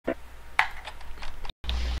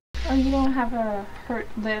Oh, you don't have a hurt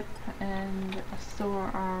lip and a sore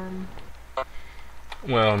arm.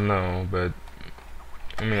 Well, no, but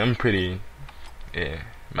I mean, I'm pretty. Yeah,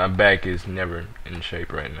 my back is never in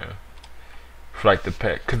shape right now. For like the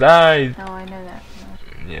pet, cause I. Oh, I know that.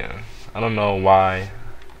 Yeah, I don't know why.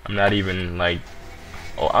 I'm not even like.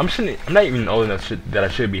 Oh, I'm not even old enough that I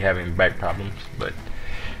should be having back problems, but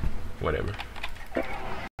whatever.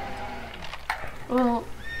 Well,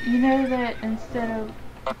 you know that instead of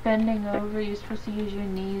bending over, you're supposed to use your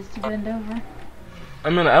knees to bend over? I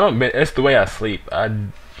mean, I don't. It's the way I sleep. I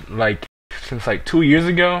like since like 2 years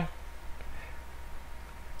ago.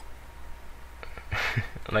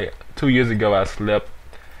 Like 2 years ago, I slept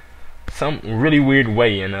some really weird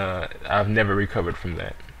way, and I've never recovered from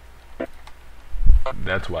that.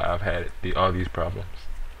 That's why I've had all these problems.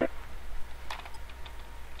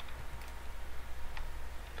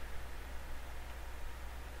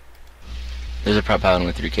 There's a prop paladin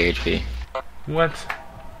with 3k HP. What?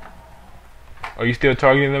 Are you still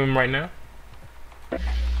targeting them right now?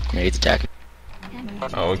 Yeah, he's attacking.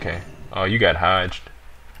 Oh, okay. Oh, you got hodged.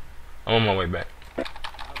 I'm on my way back.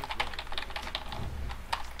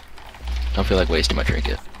 Don't feel like wasting my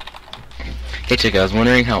trinket. Hey chick, I was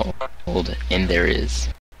wondering how old in there is.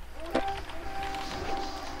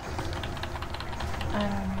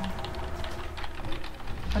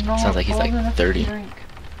 Sounds like he's like 30.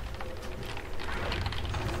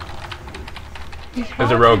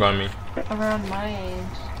 There's a rogue on me. Around my age.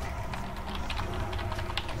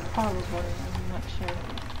 Probably, I'm not sure.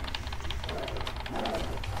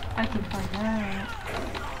 I can find out.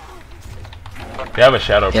 They have a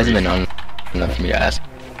shadow. He hasn't been on enough for me to ask.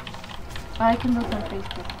 I can look on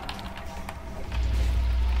Facebook.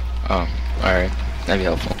 Oh, alright. That'd be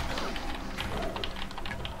helpful.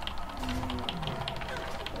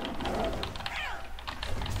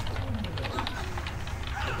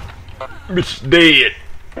 Bitch dead.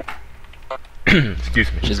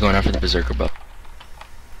 Excuse me. She's going after the berserker buff.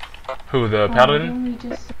 Who, the paladin? It only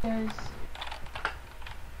just says...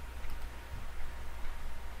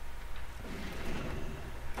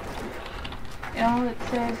 All it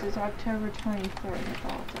says is October 24th.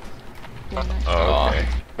 That's all it says. Oh, okay.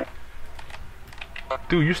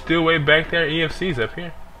 Dude, you still way back there? EFC's up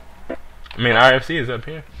here. I mean, RFC is up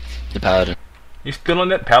here. The paladin. You still on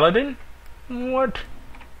that paladin? What?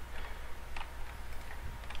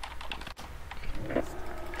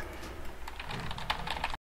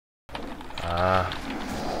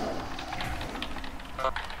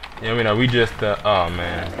 Yeah, we know, we just, oh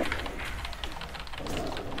man.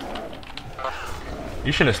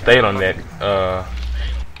 You shouldn't have stayed on that,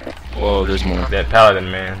 Whoa, there's more. that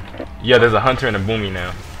paladin, man. Yeah, there's a hunter and a boomy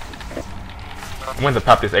now. I'm going to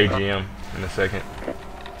pop this AGM in a second.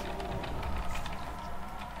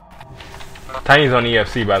 Tiny's on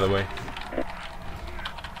EFC, by the way.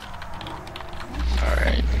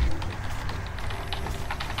 Alright.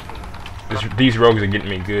 These rogues are getting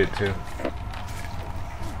me good, too.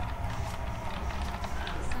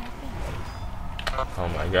 Oh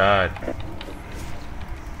my god.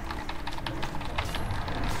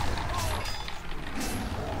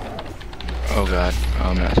 Oh god. Oh,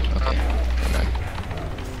 I'm not. Okay. I'm not.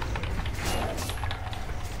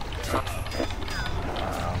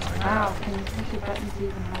 Wow, can you push your buttons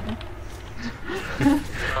even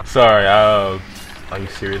harder? Sorry, are you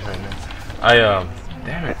serious right now?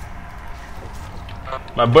 Damn it.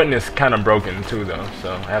 My button is kind of broken too, though,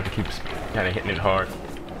 so I have to keep kind of hitting it hard.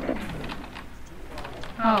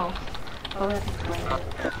 Oh. Oh, that's explains.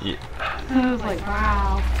 Yeah. I was like,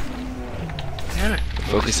 wow. Damn it.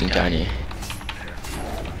 Focusing Tiny.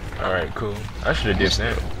 Alright, cool. I should have did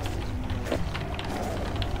that.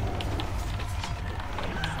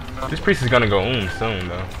 This priest is gonna go soon,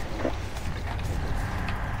 though.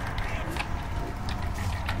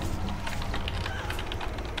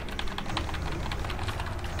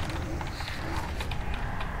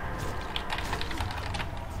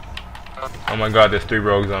 Oh my god, there's 3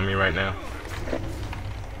 rogues on me right now.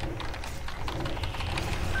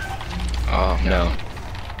 Oh no.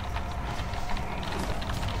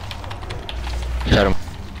 Shot him.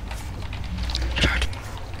 Charge.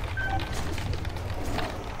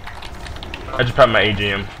 I just popped my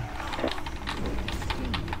AGM.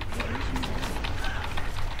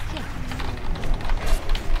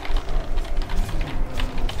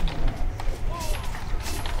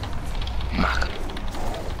 Mark.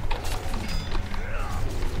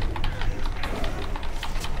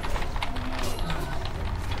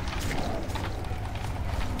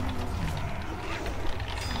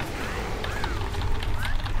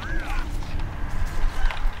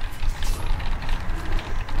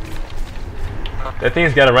 That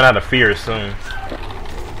thing's gotta run out of fear soon.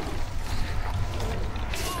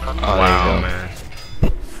 Oh, Wow, man.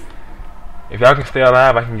 If y'all can stay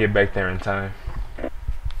alive, I can get back there in time.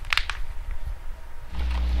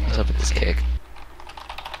 What's up with this kick?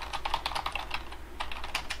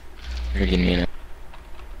 You're getting me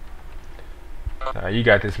now. You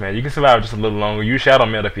got this, man. You can survive just a little longer. You shadow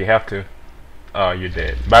melt if you have to. Oh, you're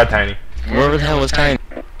dead. Bye, Tiny. Where the hell was Tiny?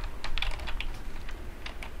 I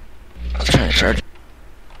was trying to charge.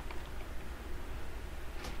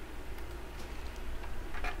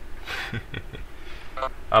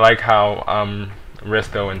 I like how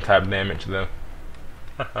Resto and type damage though.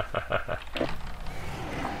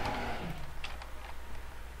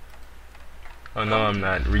 Oh no, I'm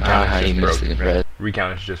not. Recount is just broken.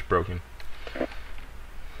 Recount is just broken.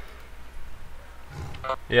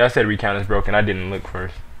 Yeah, I said recount is broken. I didn't look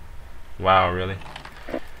first. Wow, really?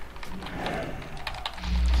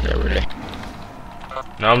 Yeah, really.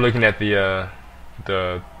 No, I'm looking at the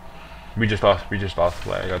we just lost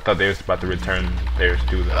flag. I thought they was about to return theirs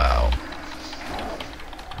to the. Wow.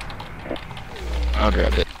 I'll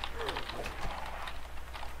grab it.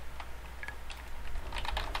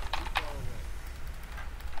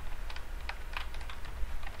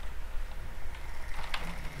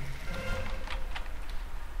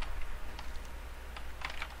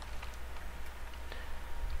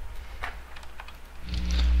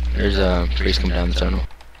 There's a priest coming down the tunnel.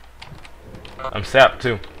 I'm sapped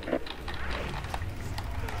too.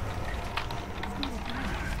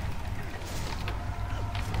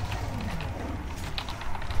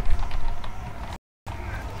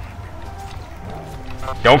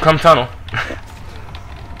 Don't come tunnel.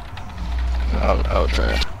 I'll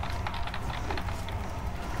try.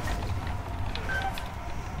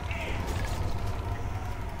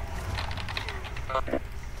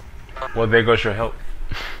 Well, there goes your help.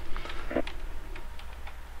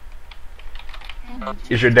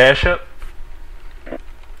 Is your dash up?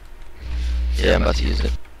 Yeah, I'm about to use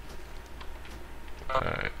it.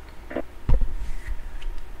 Alright.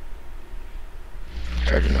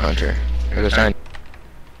 Charging the hunter. Here goes Tiny.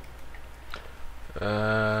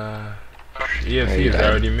 Yes, he's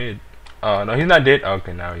already mid. Oh no, he's not dead.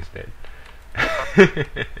 Okay, now he's dead.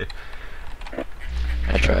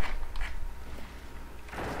 I tried.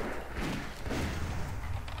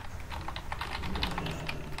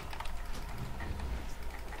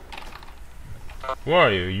 Where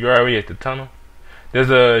are you? You're already at the tunnel? There's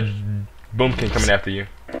a boomkin coming after you.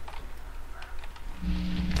 I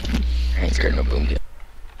ain't scared of no boomkin.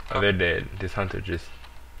 Oh, they're dead. This hunter just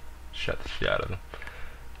shot the shit out of them.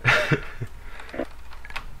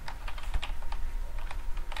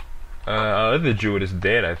 Other druid is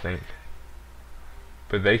dead, I think.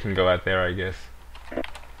 But they can go out there, I guess.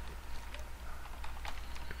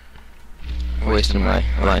 Wasting my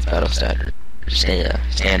life battle standard.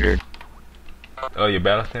 Standard. Oh, your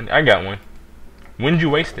battle standard? I got one. When did you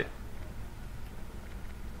waste it?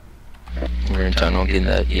 We're in tunnel getting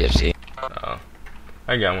that EFC. Oh,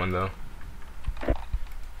 I got one though.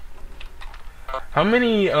 How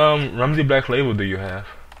many Rumsey Black Label do you have?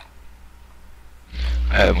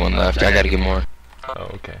 I have one left. I gotta get more. Oh,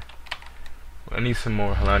 okay. Well, I need some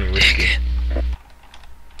more Halani whiskey.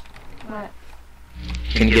 What?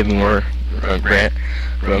 Can you give me more Grant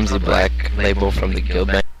Rumsey Black Label from the guild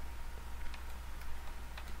bank?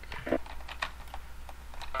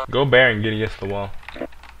 Go bear and get against the wall. I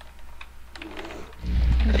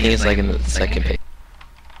think it's like in the second page.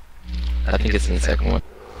 I think it's in the second one.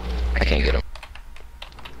 I can't get him.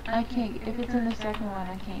 I can't. If it's in the second one,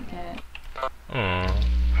 I can't get it. Aww. Oh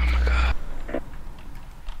my god.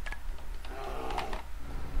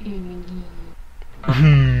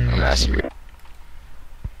 I'm asking you.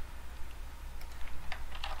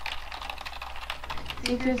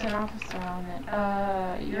 See if there's an officer on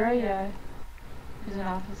it. Uriah is an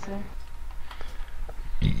officer.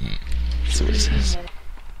 That's what it says.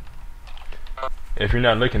 If you're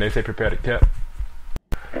not looking, they say prepare to cap.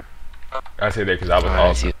 I say that because I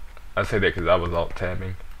was alt. I say that because I was alt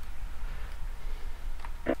tabbing.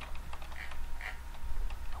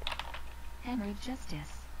 Henry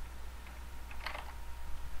Justice.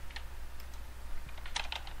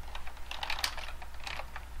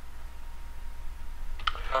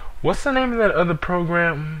 What's the name of that other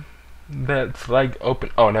program that's like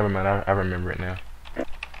open? Oh, never mind. I remember it now.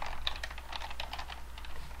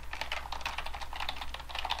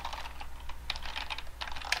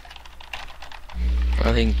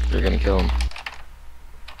 I think they're gonna kill him.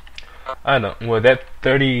 I don't. Well, that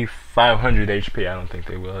 3,500 HP, I don't think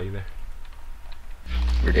they will either.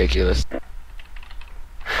 Ridiculous.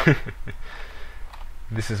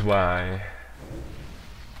 This is why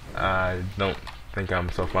I don't think I'm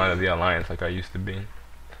so fond of the alliance like I used to be.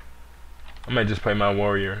 I might just play my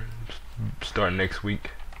warrior starting next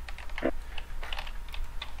week.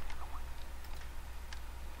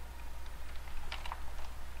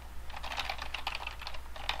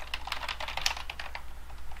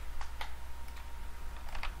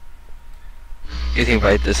 You think if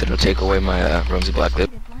I eat this, it'll take away my Romsey Black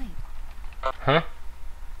Lip? Huh?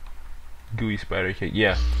 Gooey spider cake.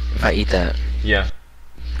 Yeah. If I eat that, Yeah.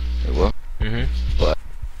 it will. What?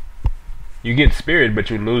 You get spirit, but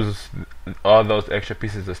you lose all those extra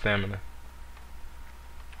pieces of stamina.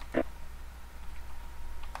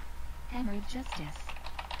 Hammer of Justice.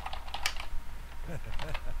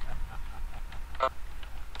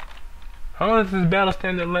 How long does this battle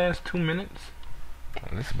standard last? 2 minutes?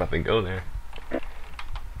 Oh, this is about to go there.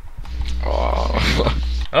 Oh.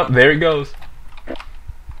 Oh, there it goes.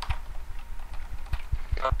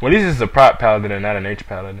 Well, this is a prop paladin and not an H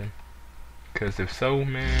paladin. Cause if so,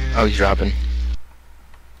 man. Oh, he's dropping.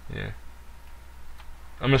 Yeah.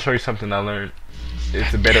 I'm gonna show you something I learned.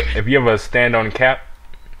 It's a better if you have a stand on cap.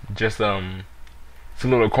 Just it's a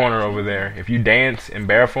little corner over there. If you dance in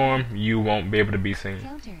bear form, you won't be able to be seen.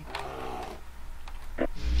 Countered.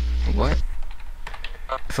 What?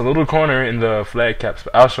 It's a little corner in the flag caps.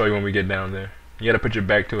 I'll show you when we get down there. You gotta put your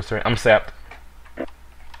back to a certain. I'm sapped.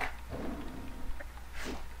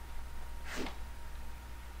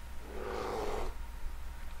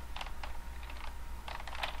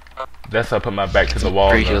 That's how I put my back to the wall.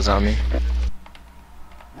 3 heals on me.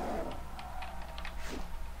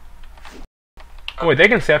 Oh wait, they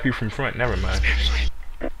can sap you from front. Never mind.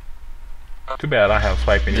 Too bad I have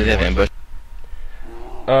swipe Do they have anymore.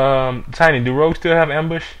 ambush? Tiny, do rogues still have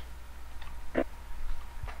ambush?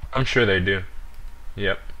 I'm sure they do.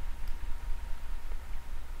 Yep.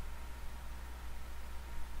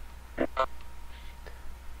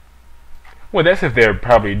 Well, that's if they're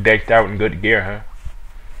probably decked out in good gear, huh?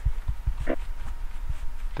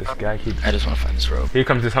 This guy keeps... I just want to find this rope. Here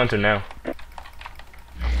comes this hunter now.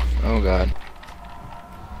 Oh god.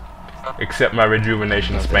 Accept my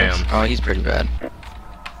rejuvenation No spam. thanks. Oh, he's pretty bad.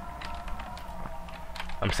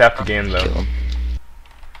 I'm sapped again though. Kill him.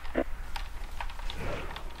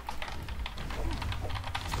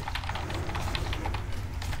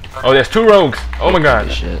 Oh, there's 2 rogues. Oh my Holy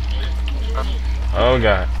god. shit. Oh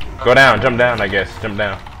god. Go down, jump down, I guess. Jump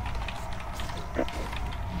down.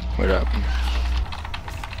 What up?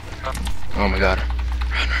 Oh my god.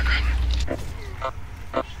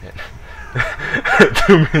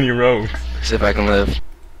 Too many rogues. See if I can live.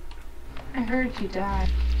 I heard you died.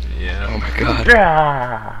 Yeah. Oh my god.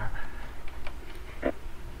 Ah.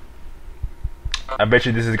 I bet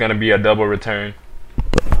you this is gonna be a double return.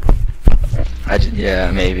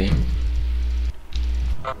 Yeah, maybe.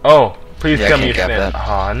 Oh, please Yeah, I tell me can't you're cap stand.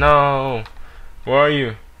 Oh no. Where are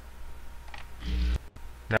you?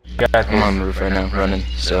 No, you got I'm this. on the roof right now, running,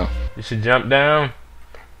 so. You should jump down.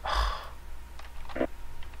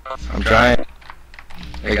 I'm trying.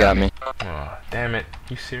 They got me. Oh, damn it.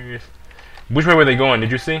 You serious? Which way were they going?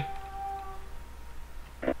 Did you see?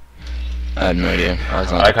 I had no idea. I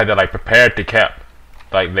was I on. like how they're like prepared to cap.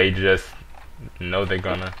 Like they just know they're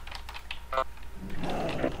gonna.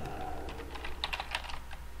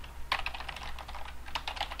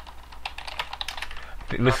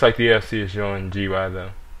 It looks like the FC is showing GY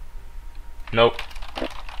though. Nope.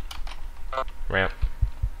 Ramp.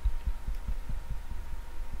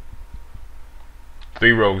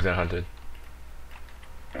 3 rogues and hunted.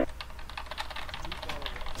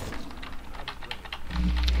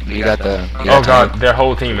 You got the. Oh god, their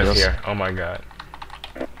whole team is here. Oh my god.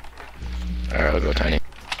 Alright, I'll go Tiny.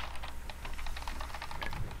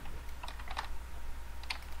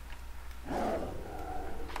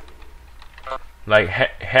 Like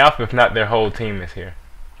half, if not their whole team, is here.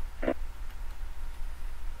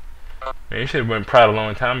 Man, you should have went Pride a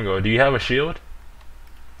long time ago. Do you have a shield?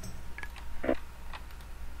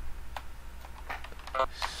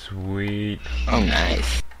 Sweet. Oh,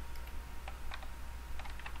 nice.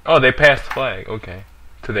 Oh, they passed the flag. Okay.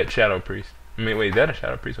 To that shadow priest. I mean, wait, is that a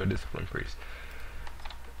shadow priest or a discipline priest?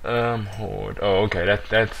 Horde. Oh, okay.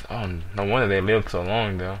 That's. Oh, no wonder they lived so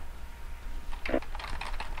long, though.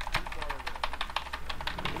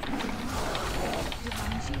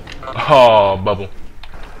 Oh, bubble.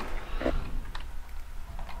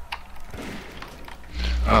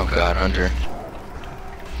 Oh god, Hunter.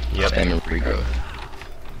 Yep. Spamming regrowth.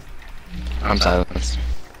 I'm silenced.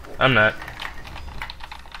 I'm not.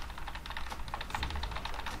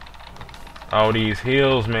 All these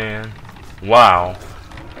heals, man. Wow.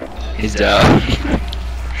 He's down.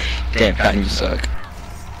 Damn, Patton, you suck.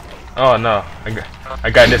 Oh no, I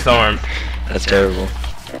got disarmed. That's terrible.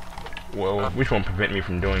 Well, which won't prevent me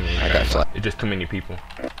from doing anything. I got flat. It's just too many people.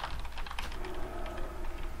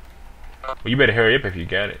 Well, you better hurry up if you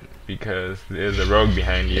got it, because there's a rogue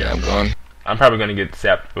behind you. Yeah, I'm gone. I'm probably gonna get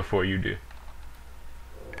zapped before you do.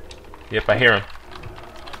 Yep, I hear him.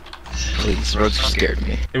 Please, rogues scared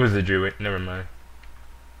me. It was the druid. Never mind.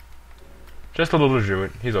 Just a little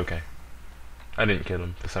druid. He's okay. I didn't kill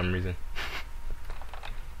him for some reason.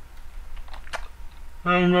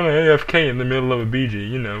 I'm gonna AFK in the middle of a BG.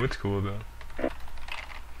 You know, it's cool though.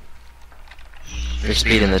 There's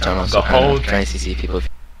speed in the tunnel, so The whole trying to see people.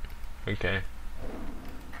 Okay.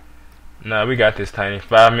 Nah, we got this, Tiny.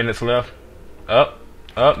 5 minutes left. Up.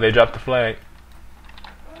 They dropped the flag.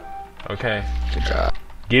 Okay. Good job.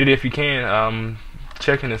 Get it if you can.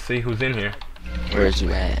 Checking to see who's in here. Where's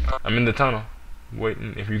you at? I'm in the tunnel.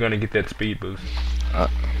 Waiting if you're gonna get that speed boost. I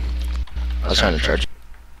was trying to charge you.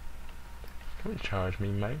 Don't charge me,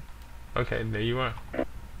 mate. Okay, there you are.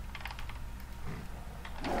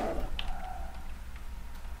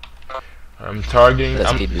 I'm targeting.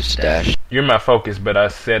 That's speed boost dash. You're my focus, but I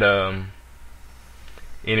set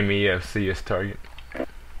enemy FC as target.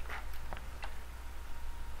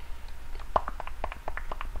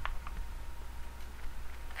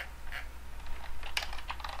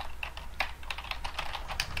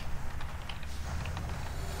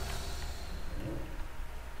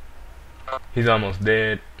 He's almost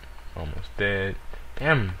dead. Almost dead.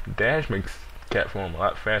 Damn, dash makes cat form a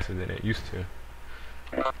lot faster than it used to.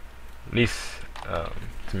 At least,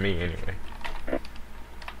 to me anyway.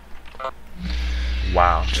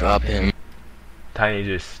 Wow. Drop him. Tiny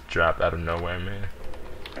just dropped out of nowhere, man.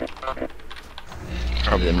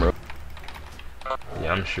 Probably them rogue.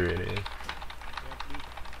 Yeah, I'm sure it is.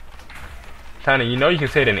 Tiny, you know you can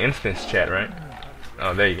say it in instance chat, right?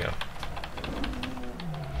 Oh, there you go.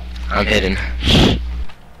 I'm hidden. I'm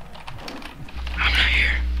not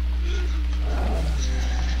here.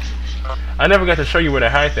 I never got to show you where to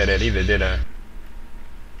hide that at either, did I?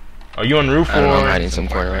 Are you on roof or? I don't know, I'm hiding some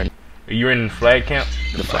corner right now. You're in flag camp?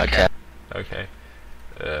 The flag cap. Okay.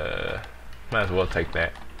 Might as well take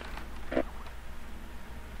that.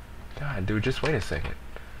 God, dude, just wait a second.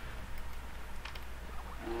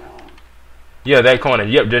 Yeah, that corner.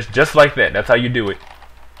 Yep, just like that. That's how you do it.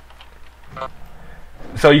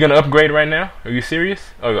 So you're gonna upgrade right now? Are you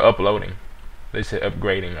serious? Oh, you're uploading. They said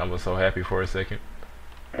upgrading. I was so happy for a second.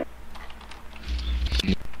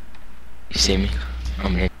 You see me?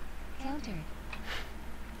 I'm here. Countered.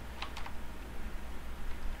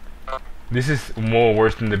 This is more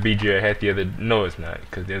worse than the BG I had the other. No, it's not,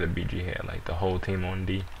 because the other BG had like the whole team on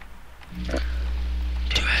D. 2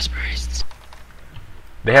 aspirates.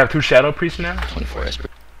 They have 2 shadow priests now. 24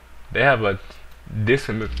 aspirates. They have a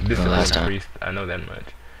discipline last time. priest. I know that much.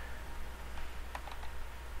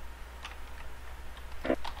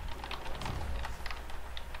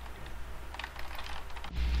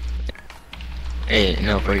 Hey,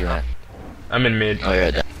 no, where you at? I'm in mid. Oh, you're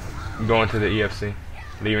at that. Going to the EFC,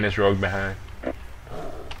 leaving this rogue behind.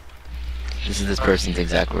 This is this person's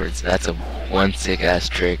exact words. That's a one sick ass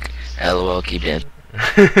trick. LOL, keep dancing.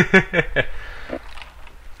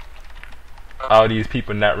 All these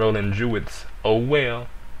people not rolling druids. Oh well.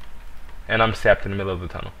 And I'm sapped in the middle of the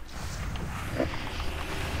tunnel.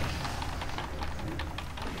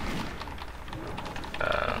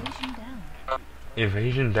 Evasion down.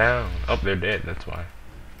 Evasion down. Oh, they're dead. That's why.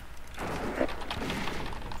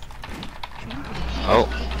 Oh.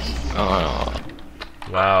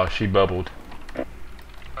 Wow, she bubbled.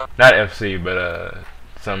 Not FC, but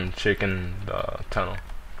some chick in the tunnel.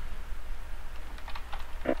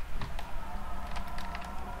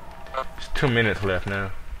 There's 2 minutes left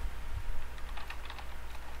now.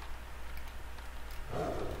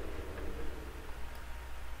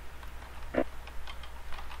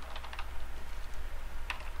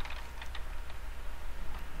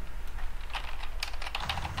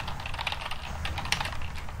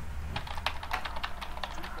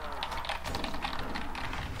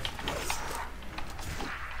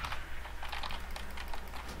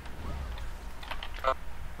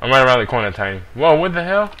 I'm right around the corner, Tiny. Whoa, what the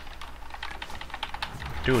hell?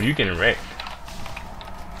 Dude, you getting wrecked.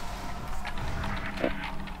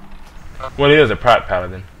 Well, it is a prot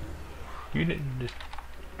paladin. You didn't just...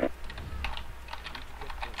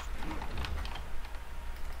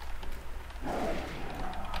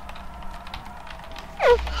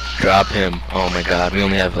 Drop him. Oh my god, we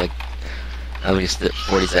only have like at least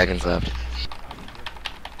 40 seconds left.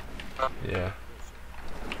 Yeah.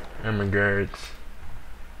 Emigrants.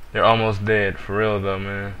 They're almost dead, for real though,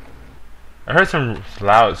 man. I heard some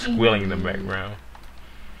loud squealing in the background.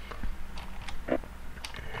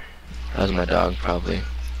 That was my dog, probably.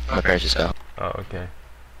 My parents just got. Oh, okay.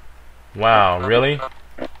 Wow, really?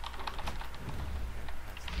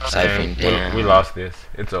 Siphon, damn. We lost this.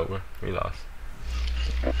 It's over. We lost.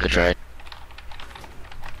 Good try.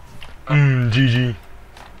 GG.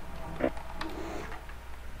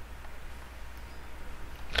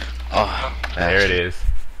 Oh, There it is.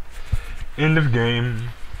 End of game.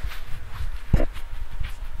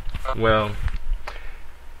 Well,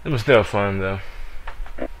 it was still fun though.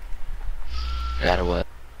 Gotta what?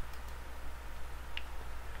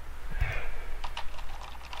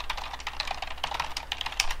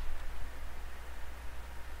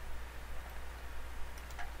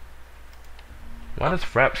 Why does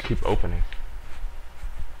Fraps keep opening?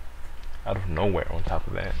 Out of nowhere on top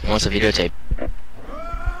of that. Wants a videotape.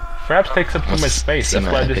 Fraps takes up too much space. See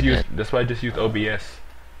my epic net. That's why I just used OBS.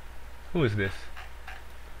 Who is this?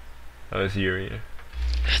 Oh, it's Yuri.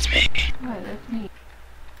 That's me. What? That's me.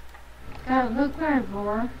 God, look where I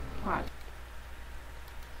roar. Watch.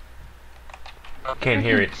 Can't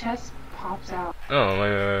hear it. Freaking chest pops out. Oh,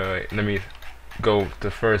 wait. Let me go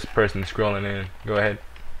to first person scrolling in. Go ahead.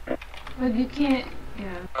 But you can't.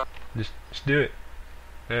 Yeah. Just do it.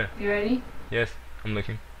 Yeah. You ready? Yes, I'm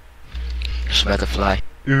looking. Just about to fly.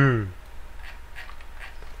 Ooh.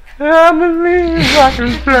 I believe I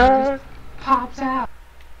can fly. Pops out.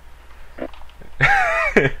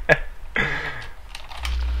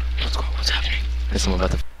 What's happening? There's someone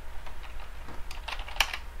about to.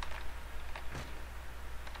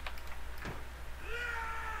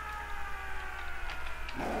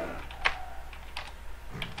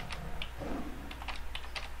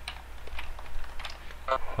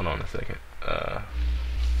 Hold on a second.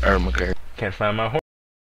 McGurk. Can't find my horse.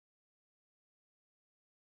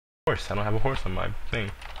 I don't have a horse on my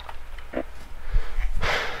thing. I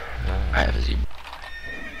have a zebra.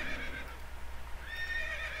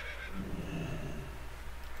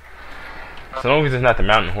 So long as it's not the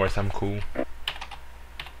mountain horse, I'm cool.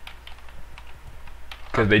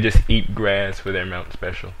 Because they just eat grass for their mount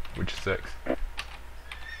special, which sucks.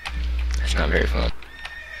 That's not very fun.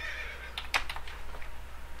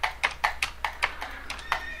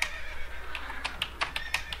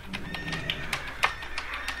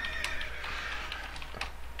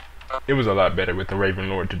 It was a lot better with the Raven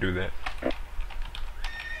Lord to do that.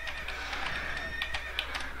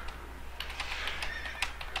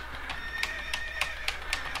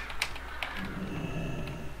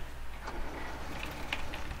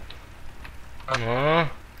 Aww.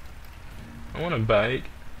 I want a bike.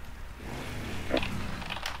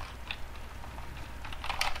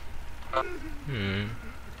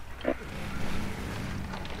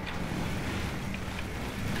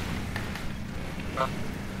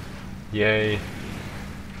 Yay.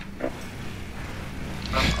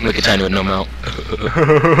 Look at Tiny with no mount.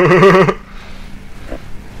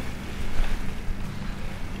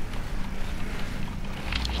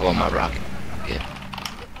 Oh, my rocket. Yeah.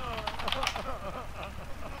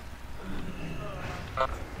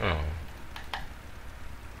 Oh.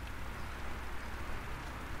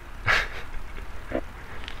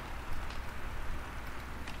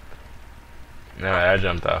 No, I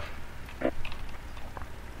jumped off.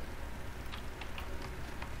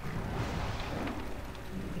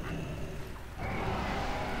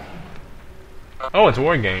 Oh, it's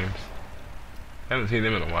War Games. Haven't seen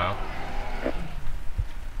them in a while.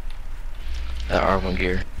 That R1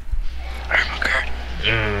 gear. McGurk.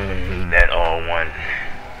 That R1.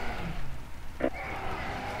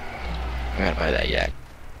 I gotta buy that yak.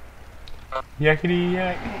 Yakety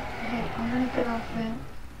yak. Hey, I'm gonna get off there.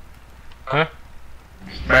 Huh?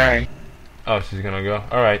 Bye. Oh, she's gonna go.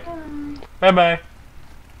 Alright. Bye bye.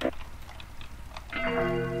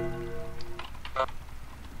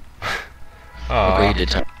 Look what you Aw, did,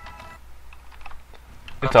 Tiny.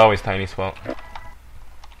 it's always Tiny's fault.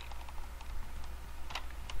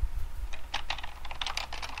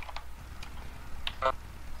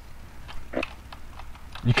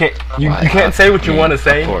 You can't you can't say what you want to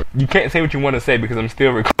say. You can't say what you want to say because I'm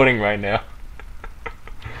still recording right now.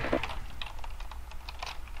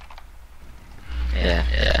 Yeah.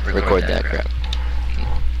 Record that crap.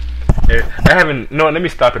 I haven't. No, let me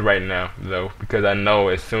stop it right now though because I know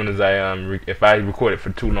as soon as I if I record it for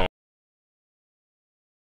too long.